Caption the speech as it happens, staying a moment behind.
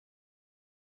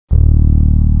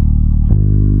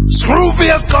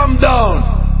Screwface come down.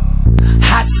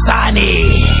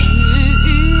 Hasani.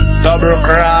 Double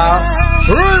cross.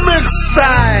 Remix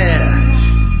style.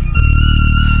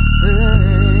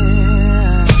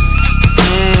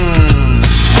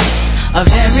 A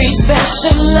very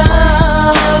special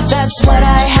love, that's what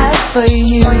I have for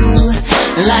you.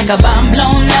 Like a bomb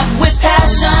blown up with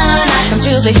passion, I can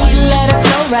feel the heat, let it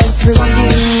flow right through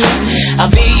you.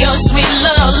 I'll be your sweet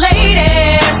little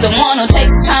lady, someone who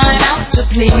takes time out to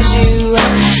please you.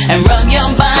 And rub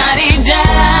your body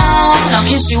down, I'll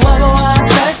kiss you over while I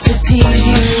start to tease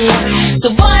you.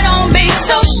 So boy, don't be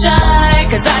so shy,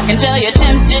 cause I can tell you're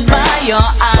tempted by your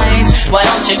eyes. Why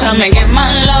don't you come and give my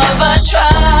love a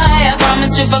try? I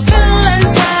promise to fulfill and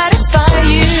satisfy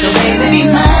you. So baby, be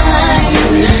mine.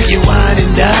 You wine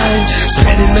and dine,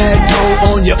 spending that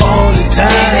dough on you all the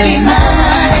time. Baby, be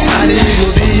mine. Hasani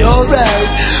will be alright,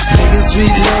 making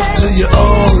sweet love to you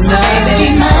all night.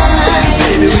 Baby, be mine.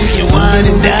 Baby, we can wine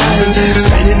and dine,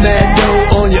 spending that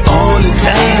dough on you all the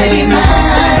time. Baby, be mine.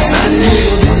 Hasani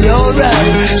will be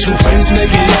alright, Screwface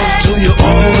making love to you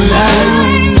all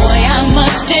night. Boy, I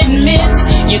must admit,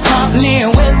 you caught me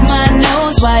with my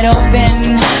nose wide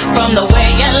open. From the way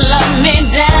you love me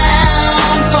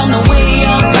down, from the way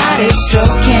your body's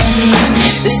stroking.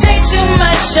 This ain't too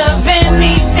much of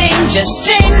anything, just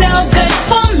ain't no good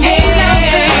for me.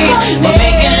 But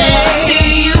making love to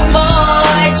you,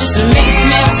 boy, just makes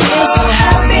me feel so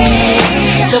happy.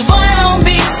 So boy, don't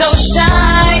be so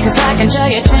shy, cause I can tell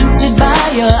you're tempted by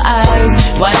your eyes.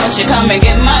 Why don't you come and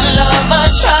give my love a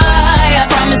try? I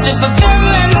promise to fulfill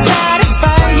and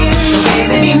satisfy you. So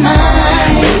baby, be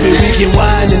mine. Baby, we can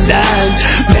wine and dine,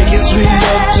 making sweet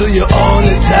love to you all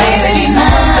the time. Baby, be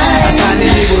mine. Hasani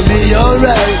will be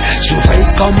alright,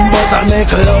 Screwface come but I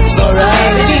make love so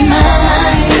right. Baby, be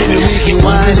mine. Baby, we can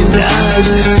wine and dine,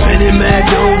 spending mad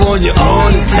dough on you all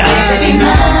the time. Baby, be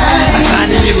mine.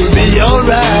 Hasani will be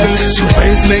alright,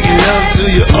 Screwface making love to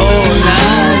you all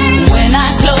night. When I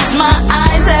close my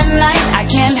eyes at night, I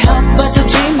can't help but to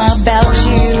dream about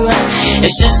you.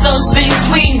 It's just those things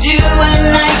we do at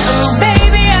night. Oh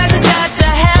baby, I just got to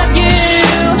have you.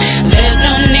 There's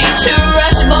no need to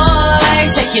rush, boy.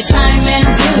 Take your time and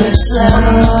do it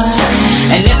slow.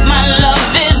 And if my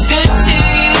love is good to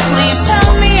you, please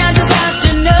tell me, I just have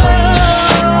to know.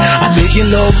 I'm making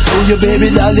love to you, baby,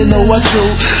 darling, know what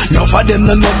true. Now for them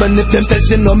no know, and if them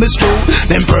testing on me true,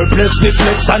 them perplex,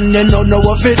 deflex, and they don't know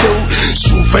what they do.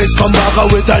 Screwface come back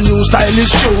with a new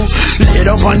stylish shoe. Laid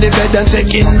up on the bed and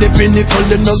taking the pinnacle,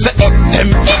 they know say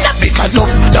them in a big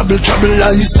enough double trouble,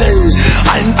 I say.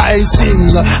 And I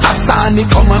sing, Hasani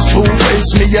come and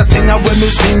Screwface me a thing when me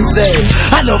sing, say.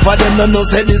 I know for them no know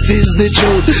say this is the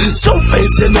truth.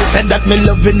 Screwface you know say that me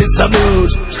loving is so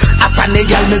good. Hasani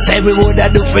girl me say we woulda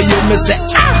do for you, me say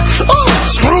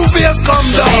Screwface come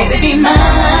down. Baby, be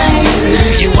mine.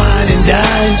 Baby, you wine and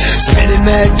dine, spending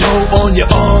that dough on you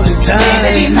all the time.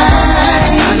 Baby, be mine.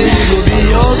 Hasani will be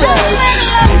alright,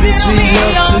 baby, sweet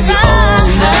love to you all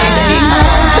night. Baby, be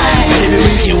mine. Baby,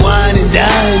 we can wine and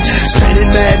dine,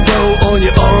 spending that dough on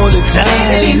you all the time.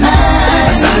 Baby, be mine.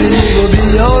 Hasani will be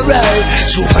alright,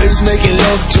 Screwface making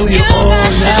love to you all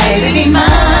night. Baby, be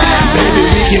mine. Baby,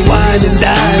 we can wine and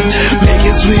dine,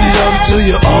 making sweet love to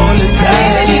you all the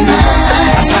time. Baby, be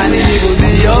mine. Hasani will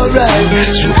be alright,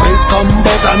 Screwface come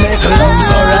but I make love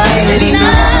so right. Baby, be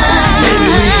mine. Baby,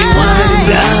 we can wine and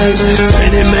dine,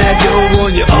 spending mad dough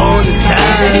on you all the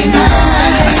time. Baby, be mine.